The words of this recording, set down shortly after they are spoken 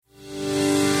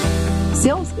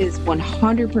Sales is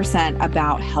 100%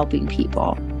 about helping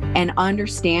people and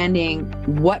understanding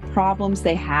what problems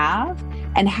they have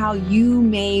and how you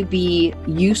may be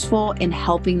useful in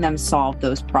helping them solve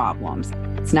those problems.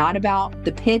 It's not about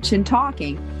the pitch and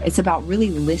talking. It's about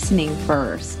really listening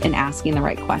first and asking the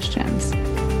right questions.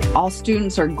 All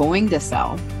students are going to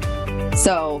sell.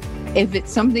 So if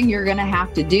it's something you're going to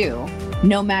have to do,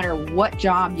 no matter what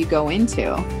job you go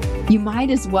into, you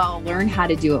might as well learn how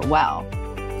to do it well.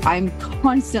 I'm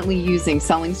constantly using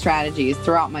selling strategies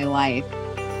throughout my life.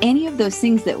 Any of those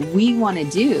things that we want to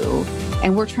do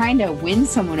and we're trying to win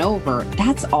someone over,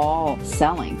 that's all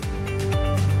selling.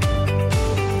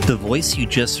 The voice you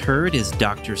just heard is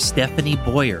Dr. Stefanie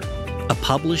Boyer, a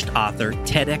published author,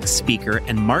 TEDx speaker,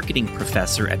 and marketing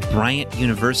professor at Bryant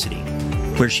University,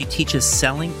 where she teaches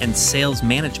selling and sales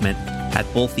management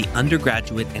at both the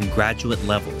undergraduate and graduate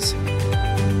levels.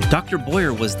 Dr.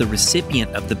 Boyer was the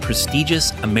recipient of the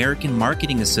prestigious American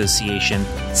Marketing Association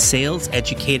Sales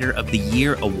Educator of the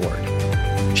Year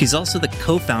Award. She's also the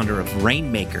co-founder of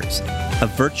Rainmakers, a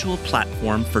virtual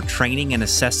platform for training and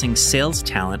assessing sales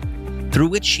talent through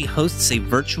which she hosts a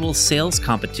virtual sales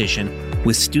competition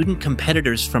with student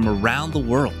competitors from around the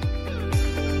world.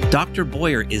 Dr.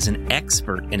 Boyer is an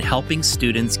expert in helping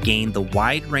students gain the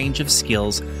wide range of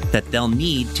skills that they'll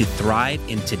need to thrive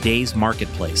in today's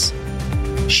marketplace.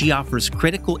 She offers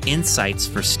critical insights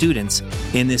for students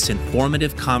in this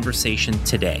informative conversation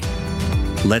today.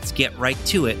 Let's get right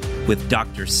to it with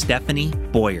Dr.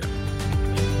 Stefanie Boyer.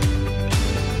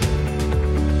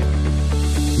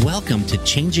 Welcome to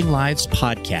Changing Lives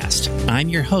Podcast. I'm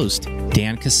your host,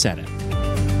 Dan Cassetta.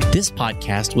 This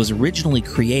podcast was originally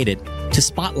created to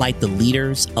spotlight the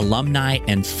leaders, alumni,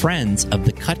 and friends of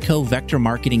the Cutco Vector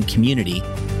Marketing community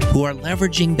who are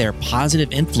leveraging their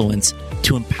positive influence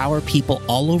to empower people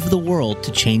all over the world to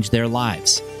change their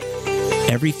lives.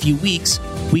 Every few weeks,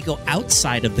 we go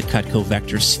outside of the Cutco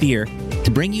Vector sphere to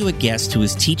bring you a guest who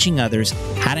is teaching others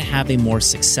how to have a more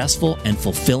successful and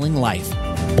fulfilling life,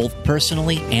 both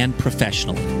personally and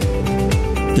professionally.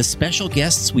 The special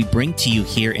guests we bring to you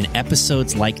here in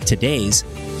episodes like today's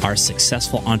are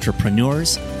successful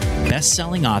entrepreneurs,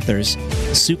 best-selling authors,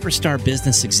 superstar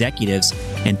business executives,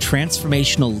 and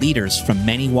transformational leaders from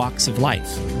many walks of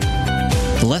life.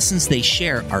 The lessons they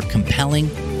share are compelling,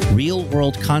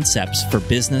 real-world concepts for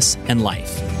business and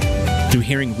life. Through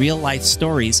hearing real-life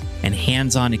stories and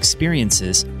hands-on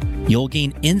experiences, you'll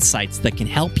gain insights that can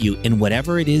help you in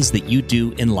whatever it is that you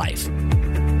do in life.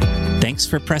 Thanks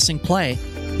for pressing play.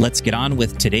 Let's get on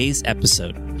with today's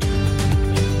episode.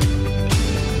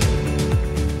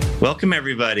 Welcome,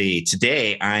 everybody.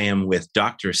 Today, I am with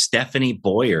Dr. Stefanie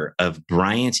Boyer of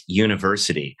Bryant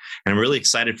University, and I'm really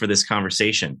excited for this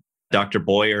conversation. Dr.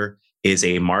 Boyer is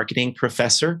a marketing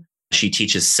professor. She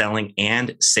teaches selling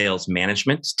and sales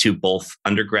management to both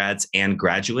undergrads and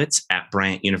graduates at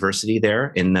Bryant University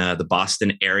there in the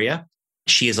Boston area.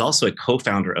 She is also a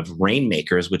co-founder of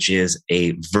Rainmakers, which is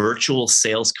a virtual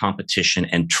sales competition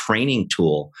and training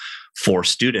tool for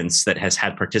students that has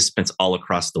had participants all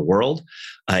across the world.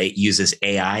 It uses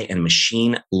AI and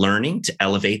machine learning to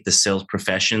elevate the sales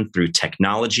profession through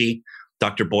technology.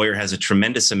 Dr. Boyer has a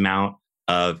tremendous amount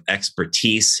of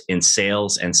expertise in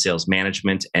sales and sales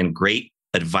management and great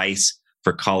advice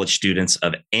for college students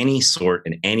of any sort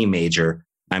and any major.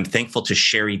 I'm thankful to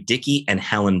Sherry Dickey and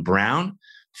Helen Brown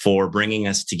for bringing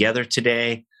us together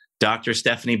today. Dr.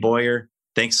 Stefanie Boyer,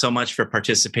 thanks so much for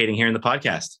participating here in the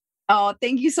podcast. Oh,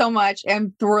 thank you so much.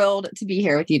 I'm thrilled to be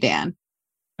here with you, Dan.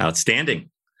 Outstanding.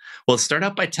 Well, start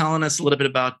out by telling us a little bit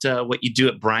about what you do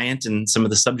at Bryant and some of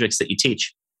the subjects that you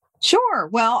teach. Sure.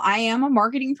 Well, I am a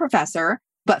marketing professor,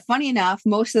 but funny enough,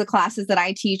 most of the classes that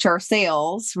I teach are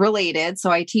sales related. So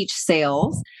I teach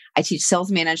sales. I teach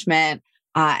sales management.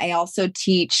 I also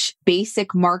teach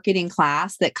basic marketing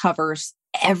class that covers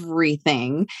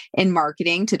everything in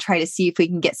marketing to try to see if we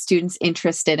can get students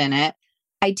interested in it.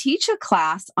 I teach a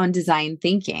class on design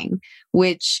thinking,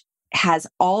 which has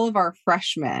all of our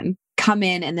freshmen come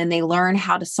in and then they learn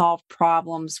how to solve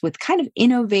problems with kind of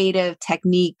innovative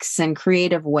techniques and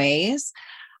creative ways.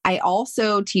 I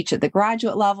also teach at the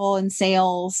graduate level in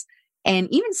sales. And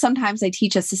even sometimes I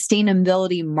teach a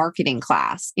sustainability marketing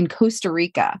class in Costa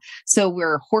Rica. So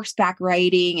we're horseback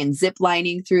riding and zip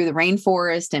lining through the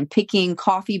rainforest and picking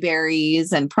coffee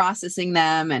berries and processing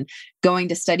them and going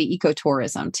to study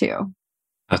ecotourism too.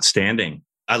 Outstanding.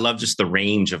 I love just the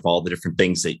range of all the different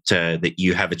things that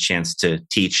you have a chance to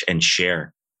teach and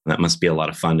share. That must be a lot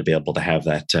of fun to be able to have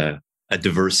that a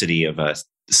diversity of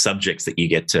subjects that you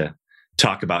get to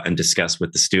talk about and discuss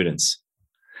with the students.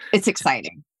 It's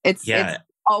exciting. It's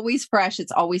always fresh.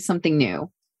 It's always something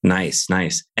new. Nice,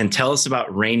 nice. And tell us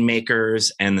about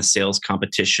Rainmakers and the sales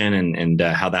competition and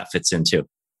how that fits in too.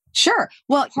 Sure.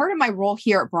 Well, part of my role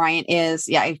here at Bryant is,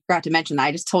 I forgot to mention that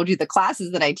I just told you the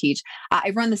classes that I teach.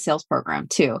 I run the sales program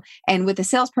too. And with the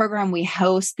sales program, we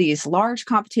host these large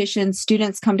competitions.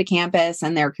 Students come to campus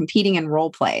and they're competing in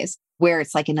role plays where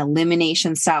it's like an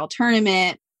elimination style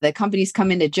tournament. The companies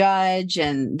come in to judge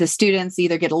and the students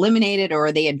either get eliminated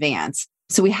or they advance.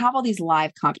 So we have all these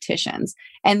live competitions.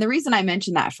 And the reason I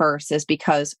mentioned that first is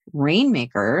because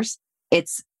Rainmakers,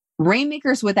 it's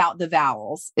Rainmakers without the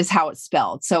vowels is how it's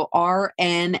spelled. So RNMKRS,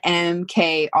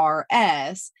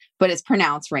 but it's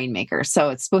pronounced Rainmakers. So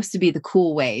it's supposed to be the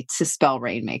cool way to spell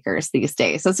Rainmakers these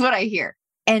days. That's what I hear.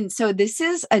 And so this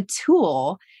is a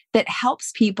tool that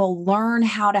helps people learn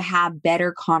how to have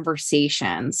better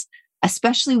conversations,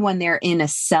 especially when they're in a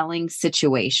selling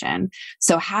situation.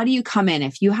 So how do you come in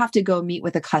if you have to go meet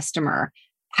with a customer?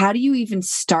 How do you even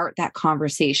start that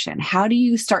conversation? How do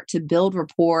you start to build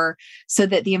rapport so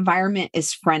that the environment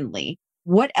is friendly?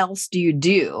 What else do you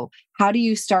do? How do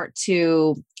you start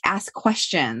to ask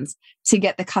questions to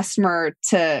get the customer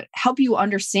to help you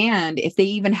understand if they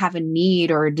even have a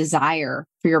need or a desire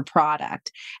for your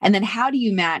product? And then how do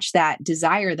you match that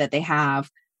desire that they have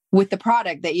with the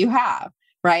product that you have?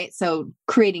 Right? So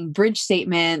creating bridge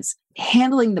statements,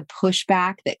 handling the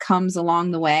pushback that comes along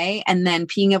the way, and then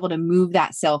being able to move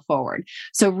that sale forward.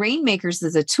 So Rainmakers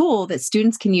is a tool that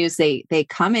students can use. They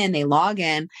come in, they log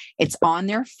in, it's on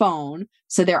their phone.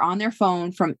 So they're on their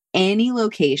phone from any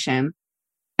location.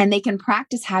 And they can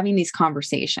practice having these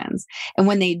conversations. And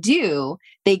when they do,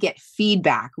 they get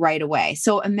feedback right away.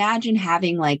 So imagine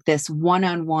having like this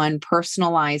one-on-one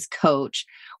personalized coach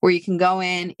where you can go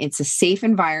in, it's a safe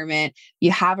environment.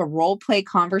 You have a role play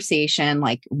conversation.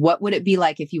 Like, what would it be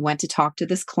like if you went to talk to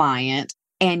this client?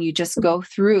 And you just go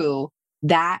through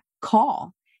that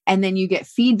call. And then you get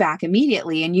feedback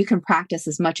immediately and you can practice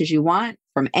as much as you want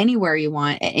from anywhere you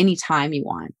want at any time you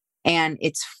want. And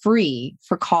it's free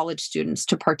for college students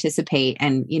to participate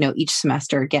and, each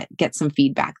semester get some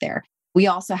feedback there. We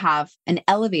also have an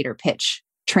elevator pitch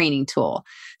training tool.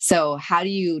 So how do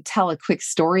you tell a quick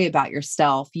story about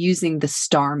yourself using the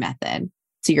STAR method?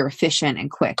 So you're efficient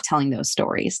and quick telling those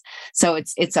stories. So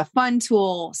it's a fun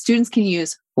tool students can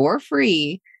use for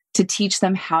free to teach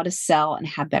them how to sell and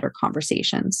have better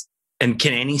conversations. And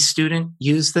can any student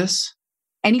use this?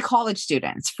 Any college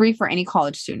student. It's free for any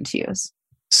college student to use.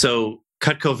 So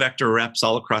Cutco Vector reps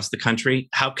all across the country,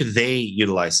 how could they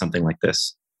utilize something like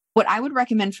this? What I would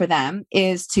recommend for them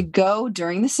is to go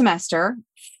during the semester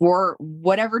for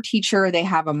whatever teacher they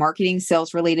have a marketing,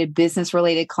 sales related, business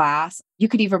related class. You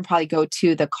could even probably go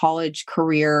to the college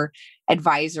career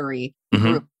advisory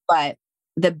group. But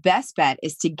the best bet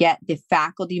is to get the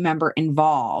faculty member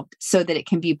involved so that it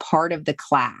can be part of the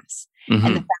class.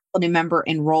 And the faculty member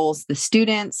enrolls the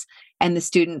students and the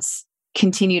students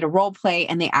continue to role play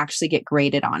and they actually get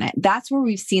graded on it. That's where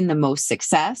we've seen the most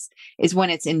success is when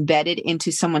it's embedded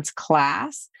into someone's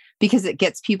class because it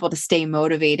gets people to stay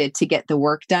motivated to get the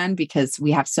work done because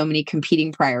we have so many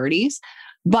competing priorities.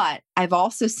 But I've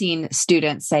also seen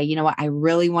students say, you know what, I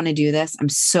really want to do this. I'm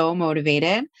so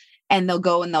motivated. And they'll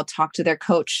go and they'll talk to their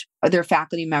coach or their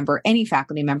faculty member, any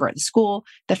faculty member at the school.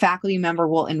 The faculty member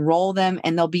will enroll them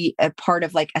and they'll be a part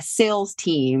of like a sales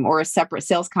team or a separate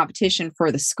sales competition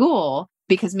for the school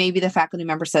because maybe the faculty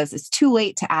member says, it's too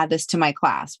late to add this to my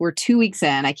class. We're 2 weeks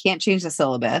in. I can't change the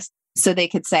syllabus. So they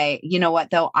could say, you know what,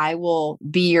 though, I will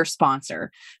be your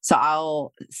sponsor. So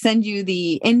I'll send you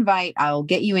the invite. I'll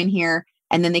get you in here.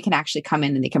 And then they can actually come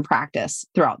in and they can practice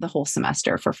throughout the whole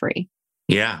semester for free.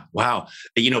 Yeah. Wow.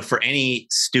 For any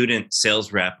student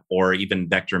sales rep or even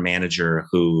vector manager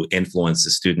who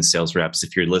influences student sales reps,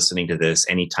 if you're listening to this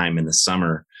anytime in the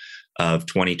summer of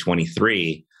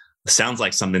 2023, it sounds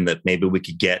like something that maybe we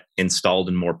could get installed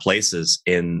in more places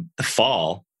in the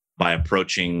fall by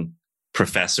approaching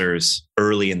professors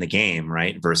early in the game,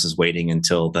 right? Versus waiting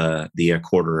until the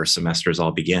quarter or semesters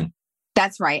all begin.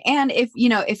 That's right. And if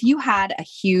you had a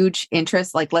huge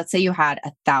interest, like let's say you had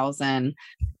 1,000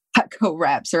 Cutco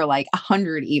reps or like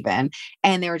 100 even.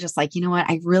 And they were just like, you know what,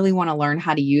 I really want to learn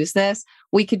how to use this.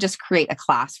 We could just create a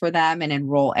class for them and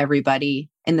enroll everybody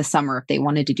in the summer if they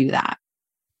wanted to do that.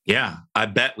 Yeah, I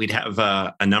bet we'd have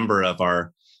a number of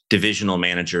our divisional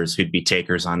managers who'd be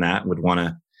takers on that, would want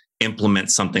to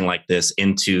implement something like this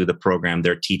into the program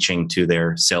they're teaching to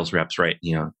their sales reps, right?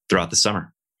 Throughout the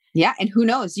summer. Yeah. And who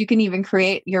knows, you can even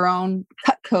create your own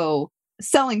Cutco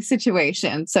selling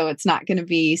situation. So it's not going to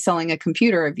be selling a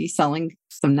computer, it'd be selling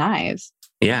some knives.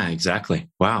 Yeah, exactly.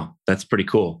 Wow. That's pretty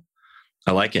cool.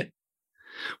 I like it.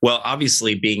 Well,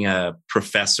 obviously being a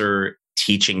professor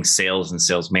teaching sales and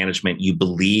sales management. You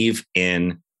believe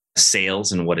in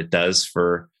sales and what it does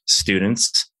for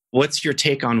students. What's your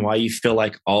take on why you feel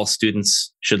like all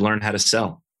students should learn how to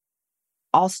sell?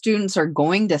 All students are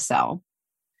going to sell.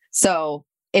 So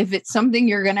if it's something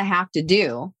you're going to have to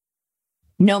do,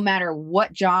 no matter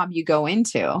what job you go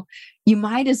into, you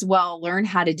might as well learn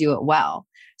how to do it well.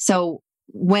 So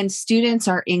when students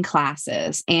are in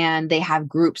classes and they have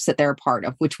groups that they're a part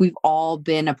of, which we've all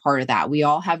been a part of that. We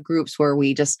all have groups where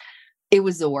it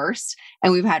was the worst,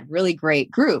 and we've had really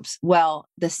great groups. Well,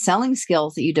 the selling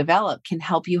skills that you develop can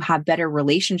help you have better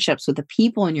relationships with the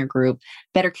people in your group,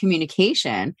 better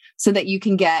communication, so that you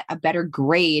can get a better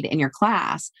grade in your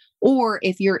class. Or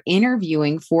if you're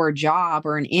interviewing for a job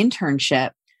or an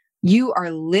internship, you are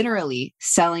literally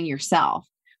selling yourself.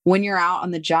 When you're out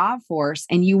on the job force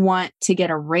and you want to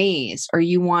get a raise or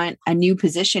you want a new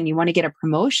position, you want to get a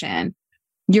promotion,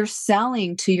 you're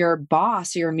selling to your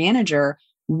boss or your manager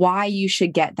why you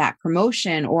should get that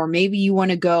promotion. Or maybe you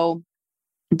want to go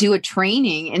do a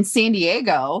training in San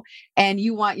Diego and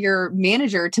you want your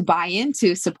manager to buy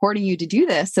into supporting you to do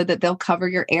this so that they'll cover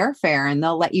your airfare and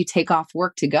they'll let you take off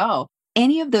work to go.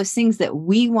 Any of those things that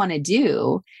we want to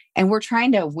do and we're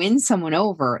trying to win someone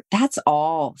over, that's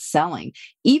all selling.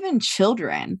 Even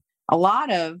children, a lot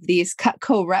of these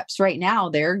Cutco reps right now,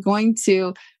 they're going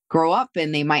to grow up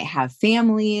and they might have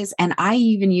families. And I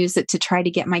even use it to try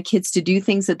to get my kids to do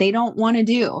things that they don't want to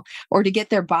do or to get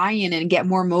their buy-in and get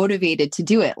more motivated to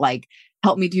do it, like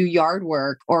help me do yard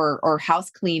work or house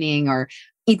cleaning or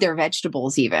eat their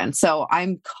vegetables even. So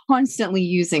I'm constantly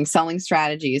using selling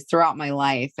strategies throughout my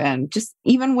life and just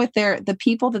even with the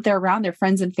people that they're around, their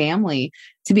friends and family,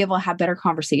 to be able to have better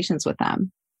conversations with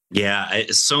them. Yeah,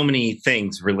 so many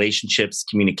things, relationships,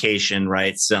 communication,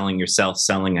 right? Selling yourself,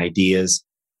 selling ideas.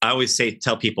 I always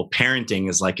tell people parenting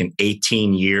is like an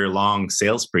 18-year-long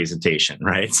sales presentation,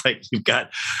 right? It's like you've got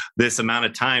this amount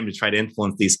of time to try to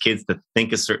influence these kids to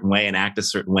think a certain way and act a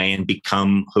certain way and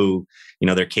become who,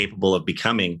 they're capable of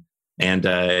becoming. And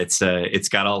it's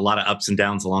got a lot of ups and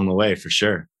downs along the way for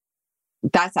sure.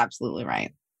 That's absolutely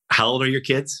right. How old are your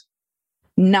kids?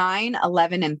 9,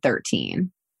 11, and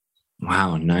 13.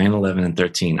 Wow, 9, 11, and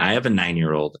 13. I have a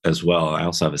 9-year-old as well. I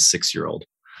also have a 6-year-old.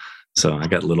 So I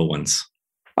got little ones.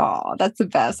 Oh, that's the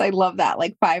best. I love that.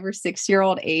 Like 5 or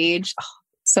 6-year-old age. Oh,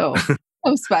 so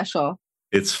special.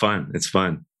 It's fun. It's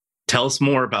fun. Tell us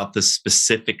more about the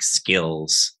specific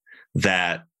skills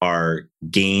that are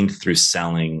gained through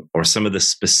selling or some of the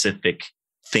specific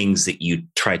things that you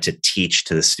try to teach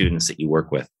to the students that you work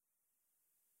with.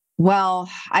 Well,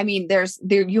 I mean,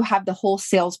 you have the whole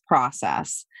sales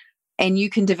process. And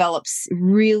you can develop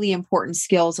really important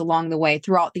skills along the way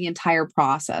throughout the entire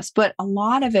process. But a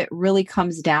lot of it really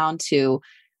comes down to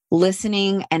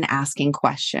listening and asking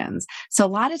questions. So a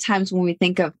lot of times when we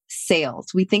think of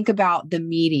sales, we think about the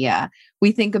media.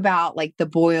 We think about like the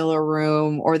Boiler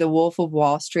Room or the Wolf of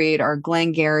Wall Street or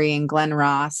Glenn Gary and Glenn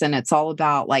Ross. And it's all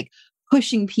about like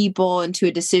pushing people into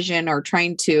a decision or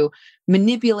trying to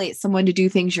manipulate someone to do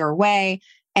things your way.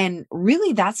 And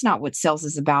really, that's not what sales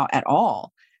is about at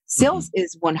all. Sales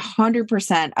is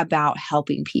 100% about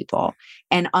helping people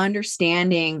and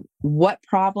understanding what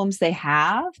problems they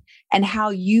have and how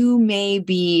you may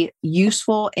be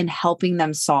useful in helping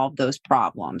them solve those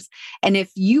problems. And if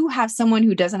you have someone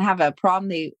who doesn't have a problem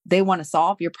they want to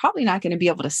solve, you're probably not going to be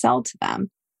able to sell to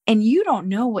them. And you don't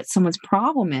know what someone's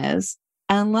problem is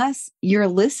unless you're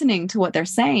listening to what they're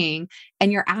saying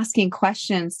and you're asking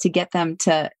questions to get them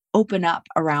to open up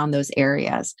around those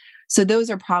areas. So those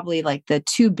are probably like the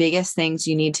two biggest things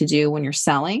you need to do when you're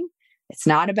selling. It's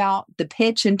not about the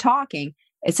pitch and talking.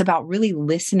 It's about really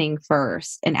listening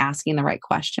first and asking the right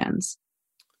questions.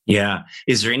 Yeah.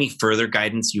 Is there any further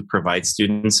guidance you provide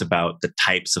students about the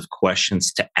types of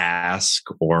questions to ask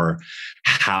or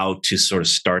how to sort of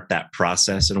start that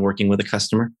process in working with a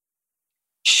customer?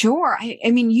 Sure. I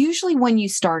mean, usually when you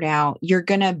start out, you're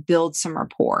going to build some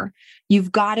rapport.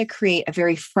 You've got to create a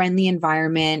very friendly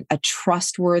environment, a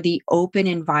trustworthy, open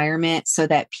environment so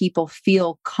that people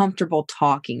feel comfortable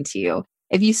talking to you.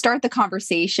 If you start the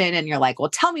conversation and you're like, well,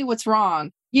 tell me what's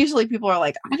wrong. Usually people are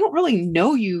like, I don't really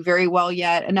know you very well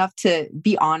yet enough to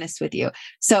be honest with you.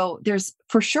 So there's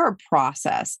for sure a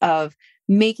process of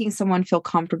making someone feel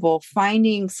comfortable,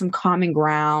 finding some common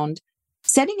ground,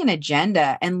 setting an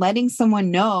agenda and letting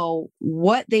someone know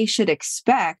what they should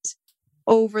expect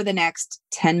over the next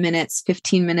 10 minutes,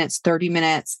 15 minutes, 30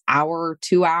 minutes, hour,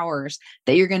 2 hours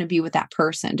that you're going to be with that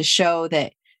person to show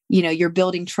that, you're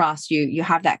building trust, you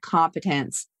have that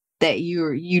competence, that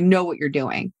you know what you're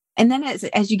doing. And then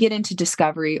as you get into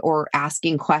discovery or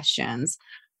asking questions,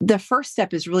 the first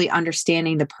step is really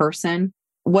understanding the person,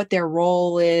 what their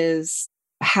role is,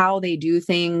 how they do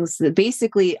things,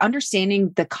 basically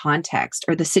understanding the context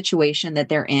or the situation that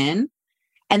they're in.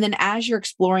 And then as you're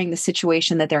exploring the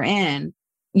situation that they're in,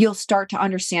 you'll start to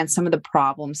understand some of the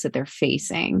problems that they're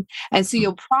facing. And so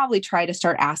you'll probably try to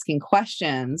start asking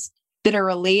questions that are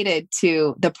related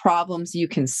to the problems you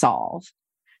can solve,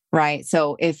 right?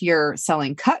 So if you're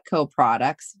selling Cutco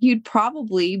products, you'd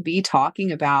probably be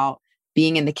talking about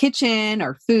being in the kitchen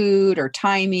or food or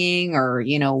timing or,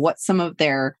 what some of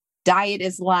their diet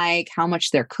is like, how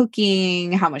much they're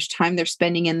cooking, how much time they're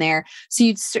spending in there.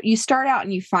 So you start out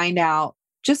and you find out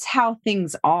just how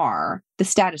things are, the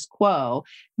status quo.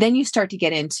 Then you start to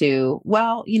get into,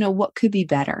 well, what could be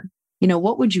better?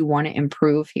 What would you want to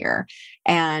improve here?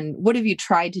 And what have you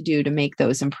tried to do to make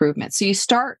those improvements? So you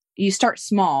start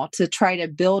small to try to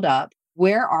build up,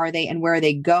 where are they and where are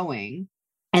they going?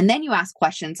 And then you ask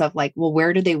questions of like, well,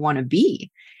 where do they want to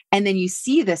be? And then you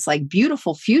see this like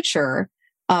beautiful future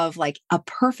of like a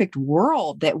perfect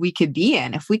world that we could be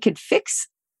in if we could fix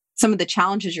some of the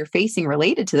challenges you're facing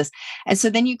related to this. And so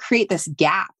then you create this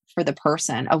gap for the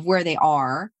person of where they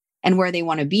are and where they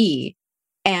want to be.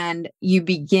 And you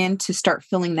begin to start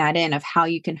filling that in of how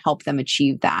you can help them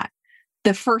achieve that.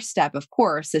 The first step, of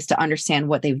course, is to understand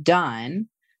what they've done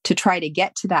to try to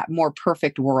get to that more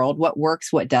perfect world, what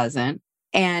works, what doesn't,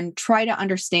 and try to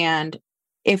understand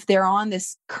if they're on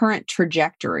this current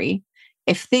trajectory,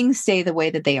 if things stay the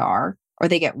way that they are or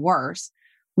they get worse,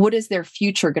 what is their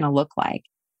future going to look like?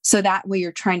 So that way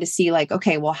you're trying to see like,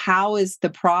 okay, well, how is the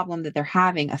problem that they're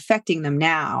having affecting them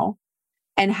now?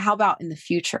 And how about in the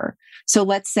future? So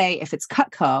let's say if it's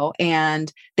Cutco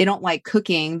and they don't like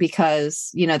cooking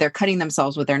because, they're cutting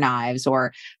themselves with their knives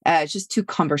or it's just too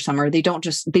cumbersome or they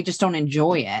just don't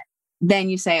enjoy it. Then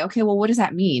you say, okay, well, what does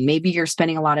that mean? Maybe you're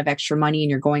spending a lot of extra money and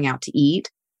you're going out to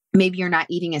eat. Maybe you're not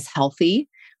eating as healthy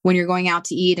when you're going out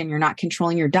to eat and you're not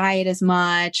controlling your diet as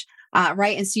much.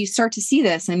 Right. And so you start to see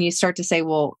this and you start to say,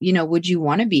 well, would you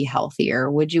want to be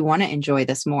healthier? Would you want to enjoy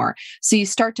this more? So you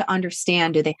start to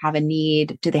understand, do they have a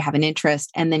need? Do they have an interest?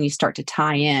 And then you start to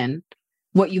tie in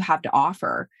what you have to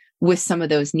offer with some of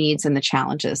those needs and the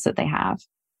challenges that they have.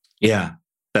 Yeah,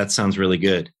 that sounds really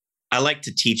good. I like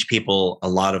to teach people a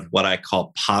lot of what I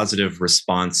call positive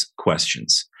response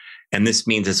questions. And this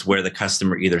means it's where the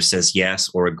customer either says yes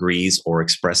or agrees or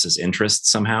expresses interest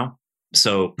somehow.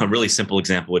 So a really simple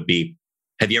example would be,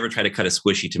 have you ever tried to cut a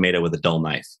squishy tomato with a dull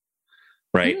knife?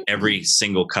 Right? Mm-hmm. Every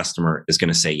single customer is going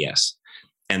to say yes.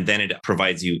 And then it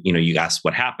provides you, you ask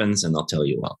what happens and they'll tell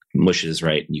you, well, mush is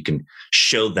right. And you can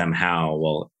show them how,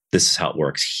 well, this is how it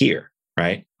works here.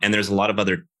 Right? And there's a lot of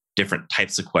other different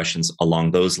types of questions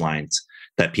along those lines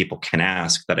that people can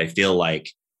ask that I feel like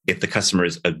if the customer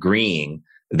is agreeing,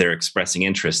 they're expressing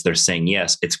interest, they're saying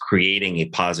yes, it's creating a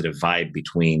positive vibe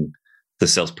between the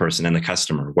salesperson and the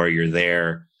customer, where you're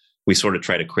there. We sort of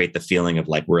try to create the feeling of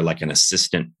like we're like an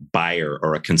assistant buyer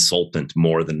or a consultant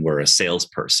more than we're a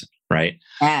salesperson, right?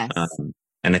 Yes.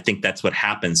 And I think that's what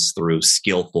happens through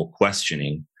skillful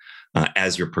questioning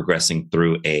as you're progressing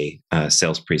through a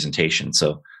sales presentation.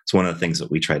 So it's one of the things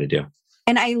that we try to do.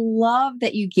 And I love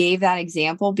that you gave that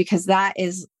example because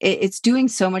it's doing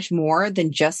so much more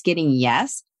than just getting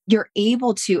yes. You're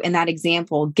able to, in that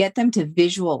example, get them to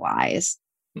visualize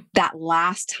that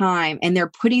last time and they're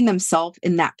putting themselves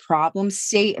in that problem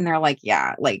state and they're like,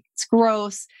 yeah, like it's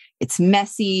gross, it's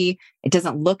messy, it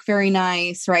doesn't look very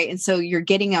nice, right? And so you're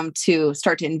getting them to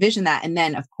start to envision that. And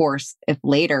then of course, if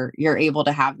later you're able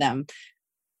to have them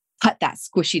cut that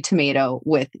squishy tomato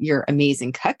with your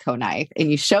amazing Cutco knife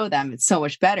and you show them it's so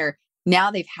much better.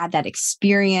 Now they've had that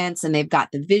experience and they've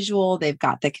got the visual, they've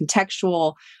got the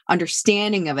contextual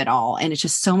understanding of it all. And it's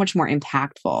just so much more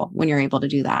impactful when you're able to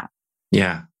do that.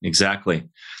 Yeah, exactly.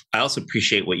 I also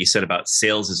appreciate what you said about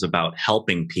sales is about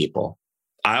helping people.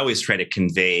 I always try to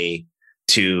convey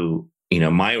to,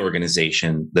 my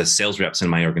organization, the sales reps in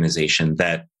my organization,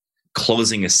 that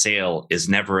closing a sale is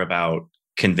never about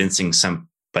convincing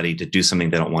somebody to do something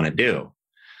they don't want to do.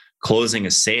 Closing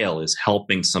a sale is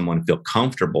helping someone feel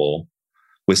comfortable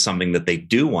with something that they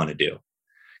do want to do.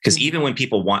 Because even when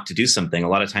people want to do something, a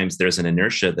lot of times there's an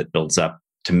inertia that builds up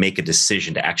to make a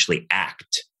decision to actually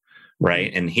act.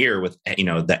 Right. And here with,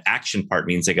 the action part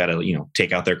means they got to,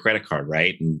 take out their credit card,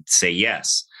 right, and say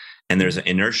yes. And there's an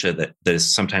inertia that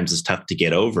is sometimes is tough to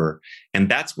get over. And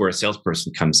that's where a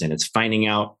salesperson comes in. It's finding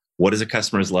out what is a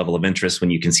customer's level of interest when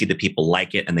you can see that people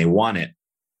like it and they want it,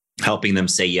 helping them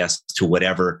say yes to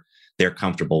whatever they're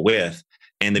comfortable with.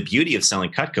 And the beauty of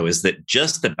selling Cutco is that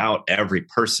just about every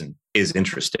person is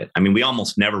interested. I mean, we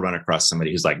almost never run across somebody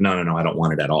who's like, no, I don't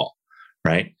want it at all.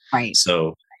 Right. Right.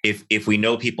 So if we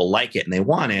know people like it and they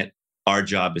want it, our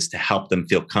job is to help them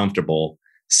feel comfortable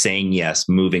saying yes,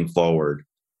 moving forward,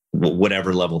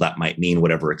 whatever level that might mean,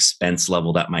 whatever expense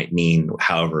level that might mean,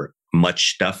 however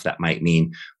much stuff that might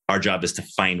mean. Our job is to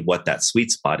find what that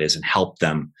sweet spot is and help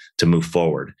them to move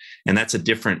forward. And that's a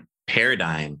different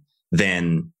paradigm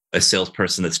than a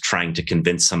salesperson that's trying to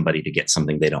convince somebody to get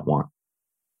something they don't want.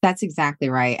 That's exactly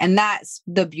right. And that's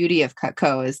the beauty of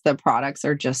Cutco is the products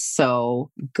are just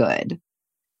so good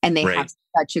and they have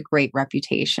such a great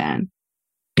reputation.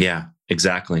 Yeah,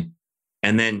 exactly.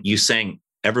 And then you saying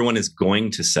everyone is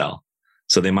going to sell,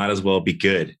 so they might as well be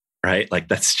good, right? Like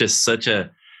that's just such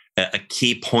a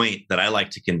key point that I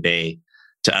like to convey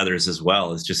to others as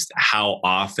well, is just how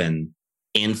often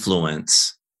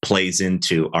influence plays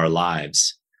into our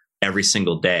lives every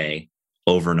single day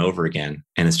over and over again.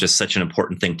 And it's just such an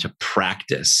important thing to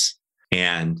practice.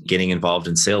 And getting involved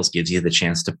in sales gives you the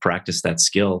chance to practice that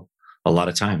skill a lot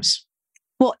of times.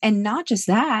 Well, and not just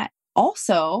that,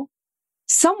 also,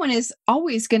 someone is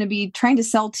always going to be trying to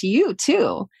sell to you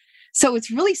too. So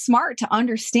it's really smart to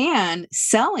understand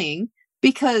selling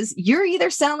because you're either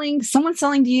selling, someone's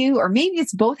selling to you, or maybe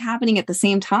it's both happening at the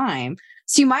same time.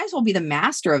 So you might as well be the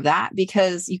master of that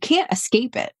because you can't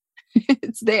escape it.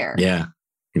 It's there. Yeah,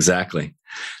 exactly.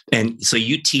 And so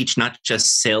you teach not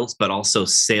just sales, but also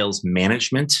sales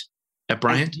management at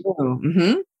Bryant?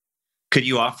 Mm-hmm. Could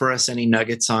you offer us any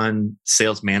nuggets on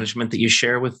sales management that you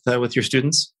share with your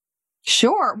students?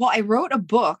 Sure. Well, I wrote a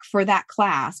book for that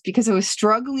class because I was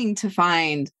struggling to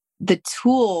find the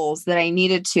tools that I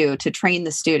needed to train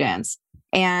the students.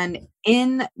 And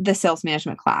in the sales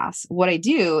management class, what I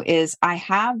do is I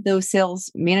have those sales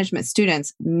management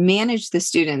students manage the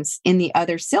students in the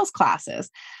other sales classes.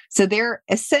 So they're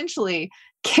essentially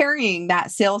carrying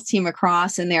that sales team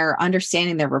across and they're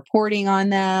understanding their reporting on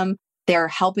them. They're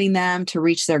helping them to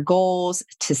reach their goals,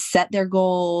 to set their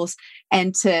goals,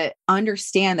 and to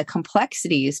understand the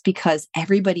complexities because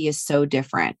everybody is so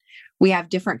different. We have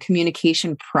different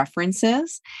communication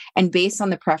preferences, and based on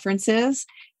the preferences,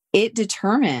 it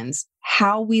determines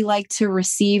how we like to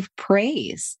receive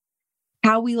praise,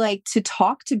 how we like to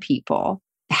talk to people,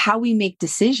 how we make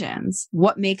decisions,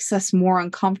 what makes us more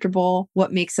uncomfortable,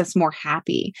 what makes us more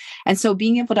happy. And so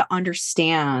being able to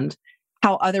understand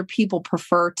how other people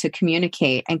prefer to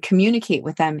communicate and communicate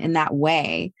with them in that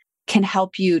way can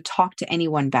help you talk to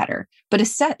anyone better. But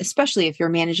especially if you're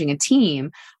managing a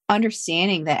team,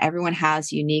 understanding that everyone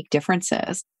has unique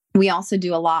differences. We also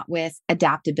do a lot with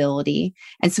adaptability.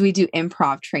 And so we do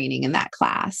improv training in that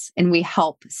class. And we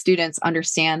help students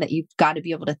understand that you've got to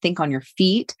be able to think on your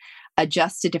feet,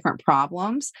 adjust to different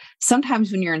problems.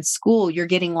 Sometimes when you're in school, you're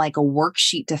getting like a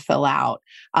worksheet to fill out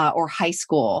or high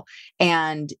school.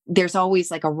 And there's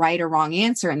always like a right or wrong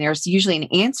answer. And there's usually an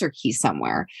answer key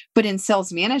somewhere. But in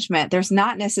sales management, there's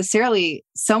not necessarily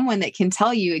someone that can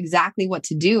tell you exactly what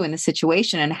to do in the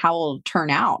situation and how it'll turn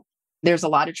out. There's a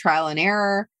lot of trial and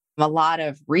error, a lot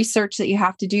of research that you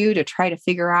have to do to try to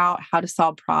figure out how to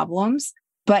solve problems.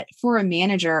 But for a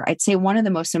manager, I'd say one of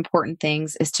the most important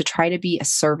things is to try to be a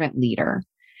servant leader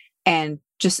and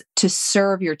just to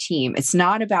serve your team. It's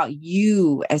not about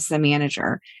you as the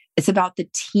manager. It's about the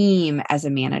team as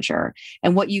a manager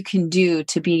and what you can do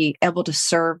to be able to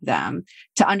serve them,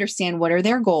 to understand what are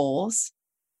their goals,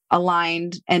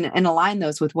 aligned and align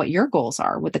those with what your goals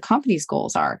are, what the company's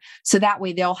goals are. So that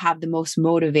way they'll have the most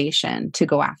motivation to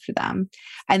go after them.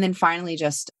 And then finally,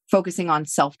 just focusing on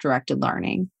self-directed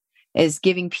learning is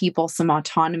giving people some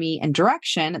autonomy and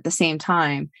direction at the same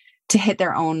time to hit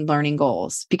their own learning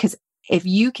goals. Because if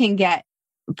you can get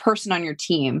a person on your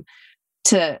team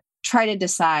to try to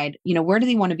decide, where do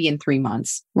they want to be in 3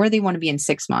 months? Where do they want to be in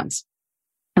 6 months?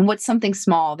 And what's something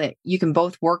small that you can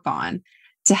both work on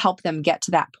to help them get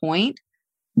to that point,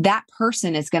 that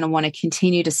person is going to want to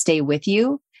continue to stay with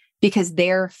you because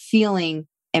they're feeling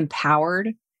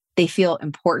empowered, they feel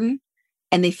important,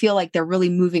 and they feel like they're really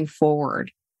moving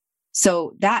forward.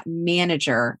 So that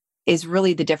manager is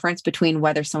really the difference between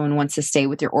whether someone wants to stay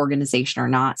with your organization or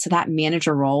not. So that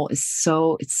manager role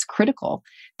it's critical.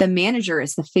 The manager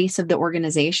is the face of the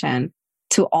organization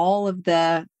to all of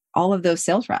those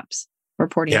sales reps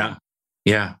reporting. Yeah.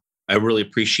 Yeah. I really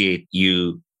appreciate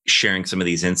you sharing some of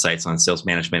these insights on sales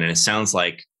management. And it sounds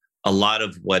like a lot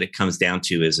of what it comes down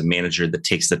to is a manager that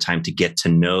takes the time to get to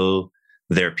know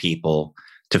their people,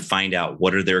 to find out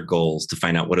what are their goals, to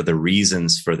find out what are the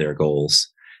reasons for their goals,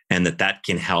 and that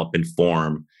can help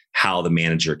inform how the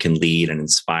manager can lead and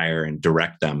inspire and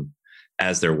direct them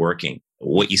as they're working.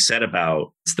 What you said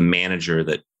about it's the manager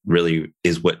that really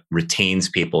is what retains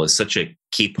people is such a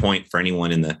key point for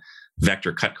anyone in the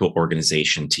Vector Cutco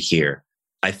organization to hear.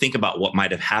 I think about what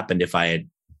might have happened if I had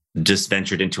just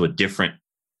ventured into a different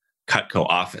Cutco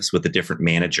office with a different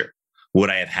manager. Would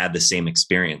I have had the same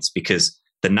experience? Because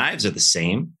the knives are the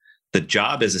same, the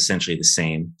job is essentially the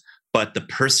same, but the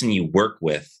person you work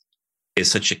with is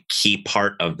such a key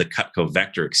part of the Cutco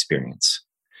Vector experience.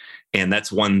 And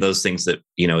that's one of those things that,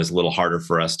 is a little harder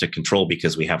for us to control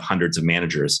because we have hundreds of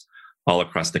managers all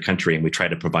across the country and we try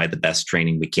to provide the best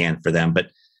training we can for them.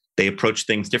 But they approach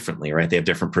things differently, right? They have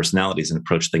different personalities and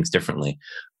approach things differently.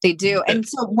 They do. And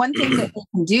so one thing that they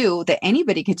can do, that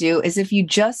anybody could do, is if you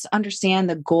just understand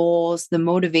the goals, the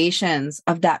motivations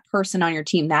of that person on your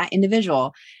team, that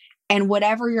individual, and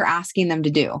whatever you're asking them to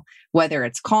do, whether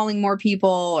it's calling more people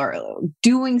or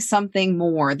doing something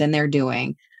more than they're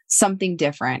doing, something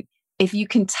different. If you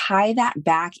can tie that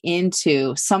back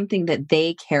into something that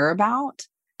they care about,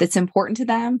 that's important to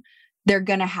them, they're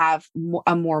going to have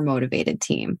a more motivated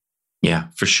team. Yeah,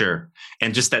 for sure.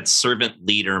 And just that servant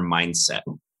leader mindset.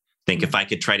 I think if I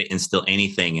could try to instill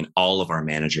anything in all of our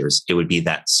managers, it would be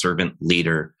that servant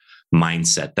leader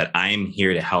mindset that I'm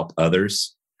here to help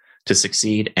others to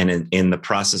succeed. And in the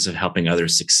process of helping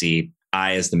others succeed,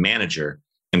 I, as the manager,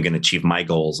 am going to achieve my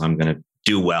goals. I'm going to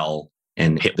do well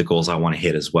and hit the goals I want to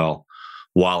hit as well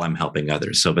while I'm helping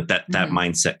others. So, but that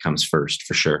mindset comes first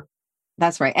for sure.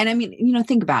 That's right. And I mean,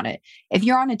 think about it. If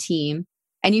you're on a team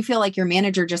and you feel like your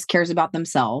manager just cares about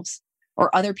themselves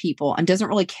or other people and doesn't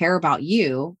really care about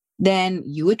you, then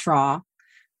you withdraw.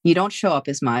 You don't show up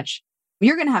as much.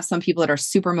 You're going to have some people that are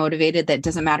super motivated that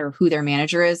doesn't matter who their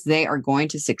manager is, they are going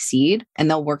to succeed and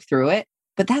they'll work through it.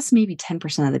 But that's maybe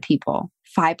 10% of the people,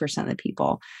 5% of the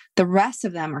people. The rest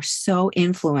of them are so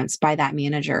influenced by that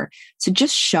manager. So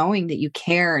just showing that you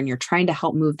care and you're trying to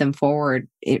help move them forward,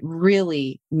 it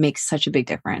really makes such a big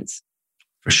difference.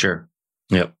 For sure.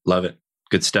 Yep. Love it.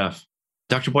 Good stuff.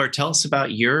 Dr. Boyer, tell us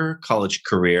about your college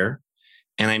career.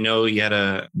 And I know you had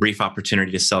a brief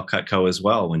opportunity to sell Cutco as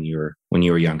well when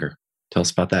you were younger. Tell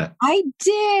us about that. I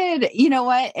did. You know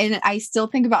what? And I still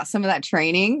think about some of that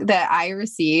training that I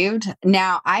received.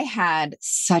 Now, I had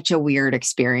such a weird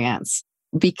experience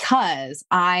because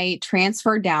I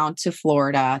transferred down to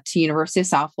Florida, to University of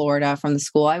South Florida from the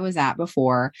school I was at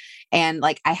before. And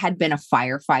I had been a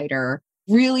firefighter,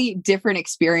 really different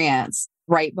experience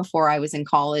right before I was in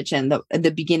college and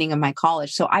the beginning of my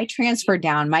college. So I transferred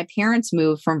down. My parents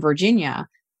moved from Virginia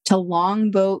to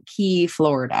Longboat Key,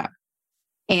 Florida.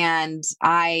 And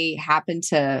I happened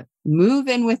to move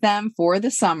in with them for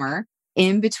the summer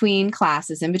in between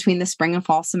classes, in between the spring and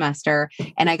fall semester.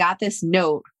 And I got this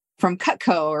note from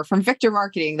Cutco or from Victor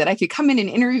Marketing that I could come in and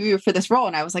interview for this role.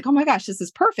 And I was like, oh my gosh, this is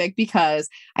perfect because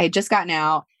I had just gotten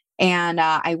out and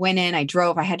I went in, I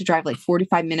drove, I had to drive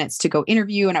 45 minutes to go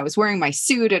interview. And I was wearing my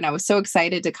suit and I was so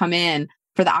excited to come in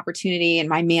for the opportunity. And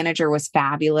my manager was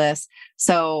fabulous.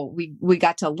 So we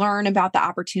got to learn about the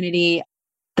opportunity.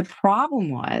 The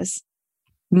problem was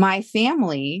my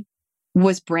family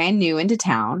was brand new into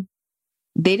town.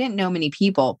 They didn't know many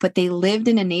people, but they lived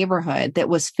in a neighborhood that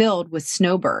was filled with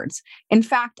snowbirds. In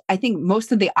fact, I think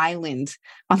most of the island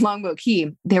on Longboat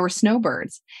Key, there were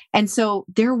snowbirds. And so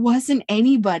there wasn't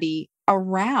anybody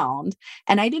around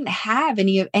and I didn't have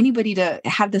anybody to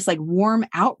have this warm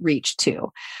outreach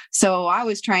to. So I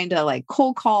was trying to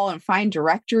cold call and find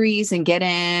directories and get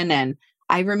in. And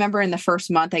I remember in the first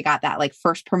month, I got that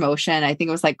first promotion. I think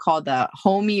it was called the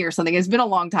homie or something. It's been a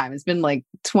long time. It's been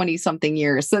 20 something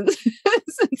years since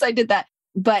I did that.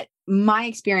 But my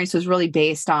experience was really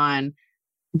based on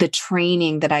the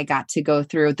training that I got to go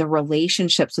through, the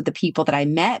relationships with the people that I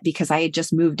met because I had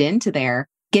just moved into there,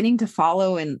 getting to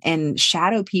follow and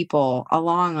shadow people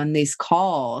along on these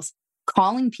calls,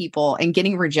 calling people and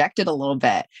getting rejected a little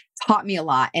bit taught me a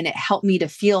lot. And it helped me to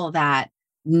feel that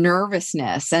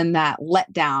nervousness and that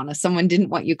letdown if someone didn't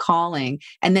want you calling.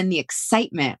 And then the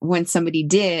excitement when somebody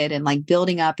did and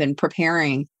building up and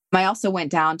preparing. I also went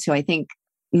down to, I think,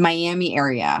 Miami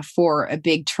area for a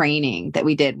big training that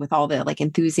we did with all the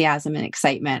enthusiasm and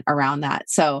excitement around that.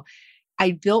 So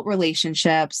I built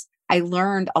relationships. I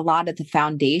learned a lot of the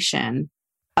foundation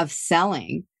of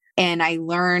selling. And I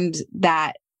learned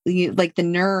that the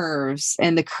nerves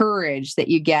and the courage that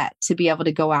you get to be able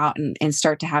to go out and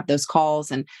start to have those calls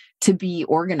and to be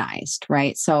organized,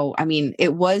 right? So, I mean,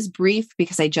 it was brief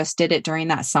because I just did it during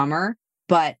that summer,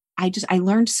 but I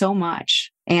learned so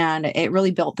much and it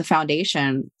really built the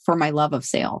foundation for my love of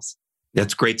sales.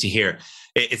 That's great to hear.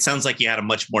 It sounds like you had a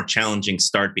much more challenging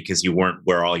start because you weren't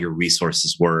where all your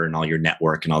resources were and all your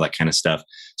network and all that kind of stuff.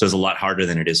 So it's a lot harder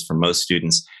than it is for most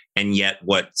students. And yet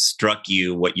what struck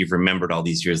you, what you've remembered all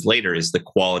these years later is the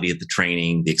quality of the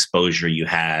training, the exposure you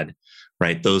had,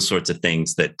 right? Those sorts of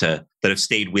things that have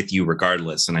stayed with you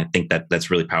regardless. And I think that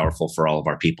that's really powerful for all of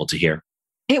our people to hear.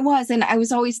 It was. And I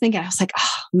was always thinking, I was like,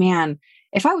 oh man,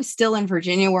 if I was still in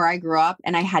Virginia where I grew up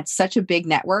and I had such a big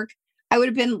network, I would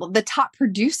have been the top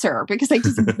producer because I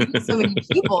just knew so many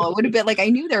people. It would have been like I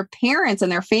knew their parents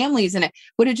and their families, and it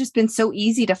would have just been so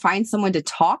easy to find someone to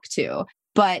talk to.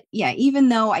 But yeah, even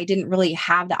though I didn't really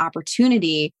have the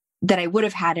opportunity that I would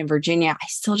have had in Virginia, I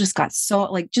still just got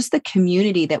so like just the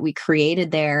community that we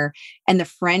created there and the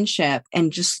friendship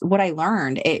and just what I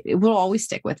learned, it will always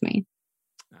stick with me.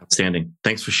 Outstanding.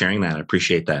 Thanks for sharing that. I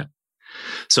appreciate that.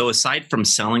 So aside from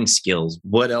selling skills,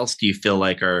 what else do you feel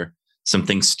like are some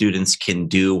things students can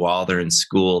do while they're in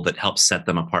school that helps set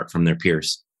them apart from their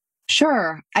peers?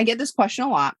 Sure. I get this question a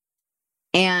lot.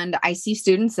 And I see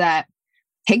students that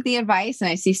take the advice, and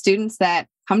I see students that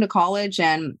come to college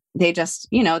and they just,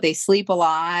 they sleep a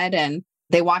lot and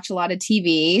they watch a lot of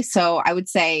TV. So I would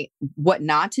say what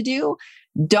not to do.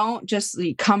 Don't just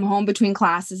come home between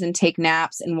classes and take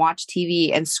naps and watch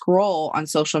TV and scroll on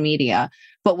social media.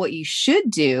 But what you should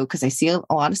do, because I see a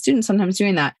lot of students sometimes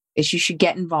doing that, is you should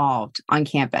get involved on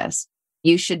campus.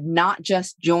 You should not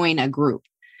just join a group.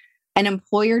 An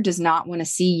employer does not want to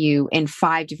see you in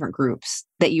 5 different groups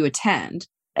that you attend.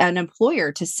 An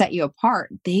employer, to set you apart,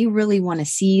 they really want to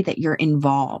see that you're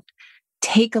involved.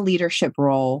 Take a leadership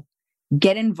role,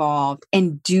 get involved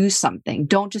and do something.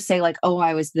 Don't just say like, oh,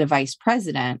 I was the vice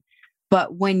president.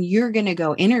 But when you're going to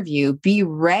go interview, be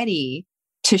ready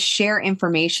to share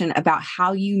information about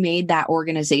how you made that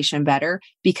organization better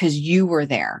because you were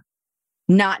there.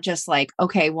 Not just like,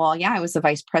 okay, well, yeah, I was the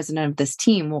vice president of this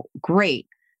team. Well, great.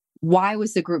 Why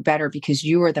was the group better? Because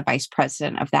you were the vice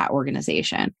president of that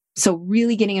organization. So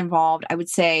really getting involved, I would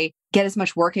say get as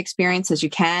much work experience as you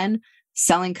can.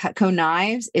 Selling Cutco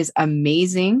knives is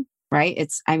amazing, right?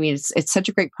 It's such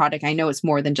a great product. I know it's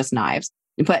more than just knives,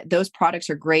 but those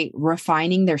products are great.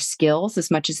 Refining their skills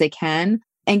as much as they can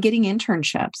and getting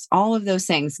internships, all of those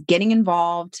things, getting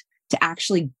involved to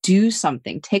actually do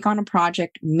something, take on a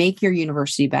project, make your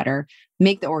university better,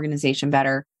 make the organization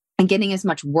better, and getting as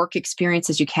much work experience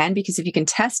as you can. Because if you can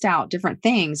test out different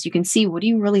things, you can see what do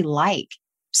you really like.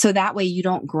 So that way you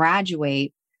don't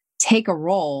graduate, take a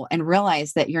role and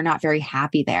realize that you're not very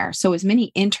happy there. So as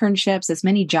many internships, as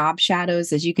many job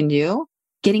shadows as you can do,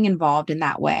 getting involved in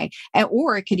that way.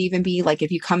 Or it could even be like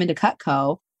if you come into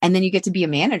Cutco and then you get to be a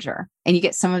manager and you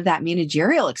get some of that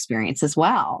managerial experience as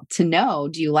well to know,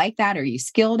 do you like that? Are you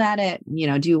skilled at it?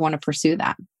 Do you want to pursue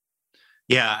that?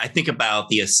 Yeah, I think about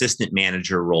the assistant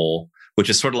manager role, which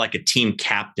is sort of like a team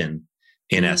captain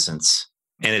in essence.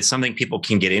 And it's something people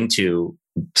can get into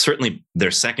certainly their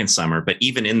second summer, but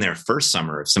even in their first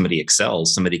summer, if somebody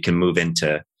excels, somebody can move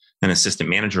into an assistant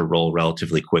manager role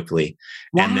relatively quickly.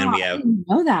 Wow, and then we have, I didn't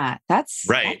know that. That's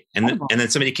right. And then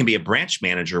somebody can be a branch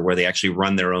manager where they actually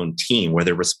run their own team, where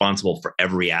they're responsible for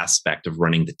every aspect of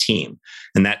running the team.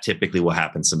 And that typically will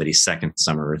happen somebody's second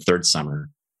summer or third summer.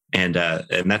 And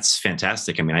that's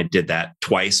fantastic. I mean, I did that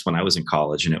twice when I was in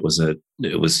college, and it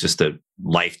was just a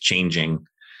life-changing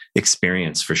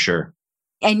experience for sure.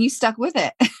 And you stuck with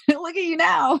it. Look at you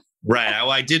now. Right.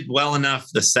 I did well enough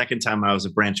the second time I was a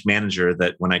branch manager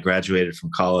that when I graduated from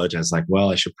college, I was like,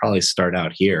 well, I should probably start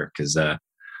out here because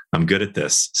I'm good at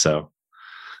this. So,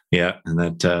 yeah. And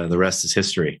that the rest is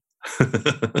history.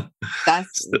 I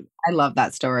love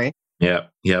that story. Yeah.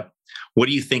 Yeah. What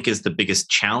do you think is the biggest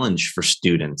challenge for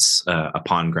students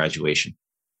upon graduation?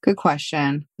 Good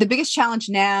question. The biggest challenge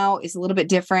now is a little bit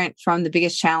different from the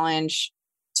biggest challenge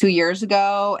 2 years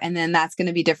ago. And then that's going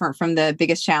to be different from the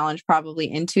biggest challenge probably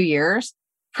in 2 years.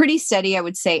 Pretty steady, I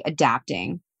would say,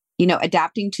 adapting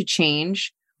to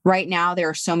change. Right now, there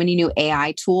are so many new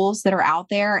AI tools that are out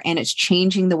there, and it's